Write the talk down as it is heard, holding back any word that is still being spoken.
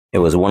It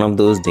was one of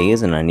those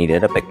days and I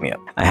needed a pick-me-up.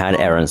 I had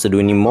errands to do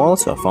in the mall,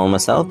 so I found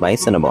myself by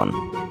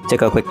Cinnabon.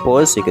 Take a quick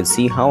pause so you can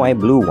see how I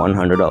blew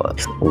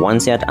 $100.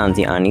 Once you're at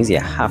Auntie Annie's, you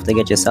have to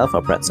get yourself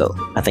a pretzel.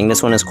 I think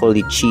this one is called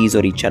the cheese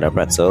or the cheddar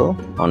pretzel.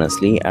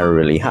 Honestly, I'm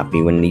really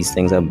happy when these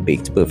things are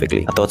baked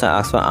perfectly. I thought I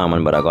asked for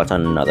almond, but I got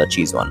another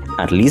cheese one.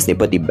 At least they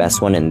put the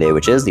best one in there,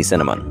 which is the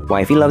cinnamon.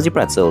 Wifey loves the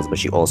pretzels, but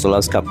she also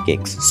loves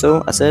cupcakes.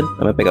 So I said,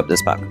 let me pick up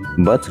this pack.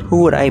 But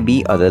who would I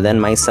be other than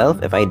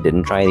myself if I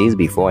didn't try these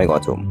before I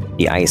got home?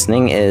 The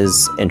icing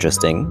is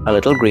interesting, a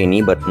little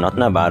grainy, but not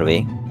in a bad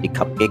way. The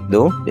cupcake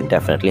though, they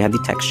definitely have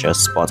the texture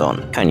spot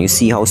on. Can you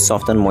see how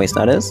soft and moist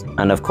that is?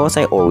 And of course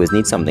I always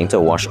need something to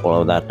wash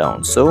all of that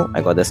down, so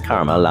I got this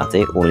caramel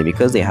latte only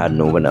because they had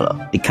no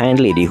vanilla. The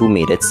kind lady who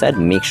made it said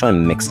make sure I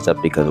mix it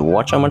up because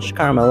watch how much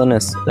caramel in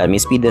this. Let me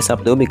speed this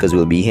up though because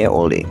we'll be here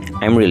all day.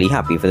 I'm really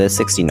happy for this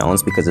 16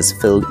 ounce because it's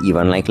filled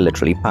even like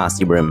literally past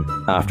the brim.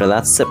 After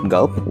that sip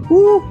gulp,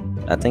 woo!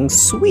 That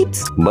thing's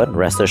sweet. But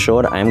rest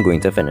assured, I'm going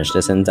to finish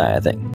this entire thing.